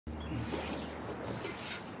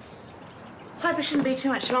Hope it shouldn't be too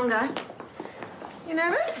much longer. You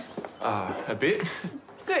nervous? A bit.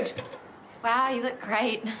 Good. Wow, you look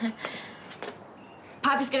great.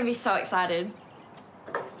 Piper's gonna be so excited.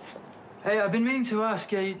 Hey, I've been meaning to ask,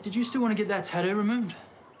 did you still want to get that tattoo removed?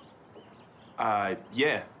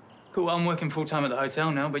 Yeah. Cool, I'm working full-time at the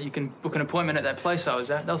hotel now, but you can book an appointment at that place I was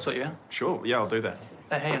at. They'll sort you out. Sure, yeah, I'll do that.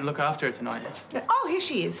 Hey, and look after her tonight, yeah? Oh, here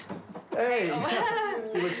she is. Hey,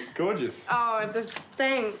 you look gorgeous. Oh,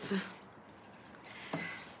 thanks.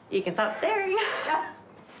 You can stop staring.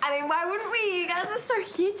 I mean, why wouldn't we? You guys are so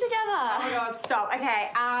cute together. Oh my God, stop. Okay,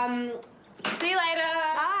 See you later.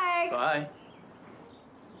 bye. Bye.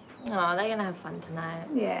 Oh, they're gonna have fun tonight.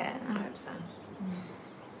 Yeah, I hope so.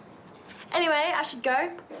 Anyway, I should go.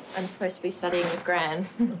 I'm supposed to be studying with Gran.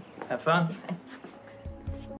 Have fun.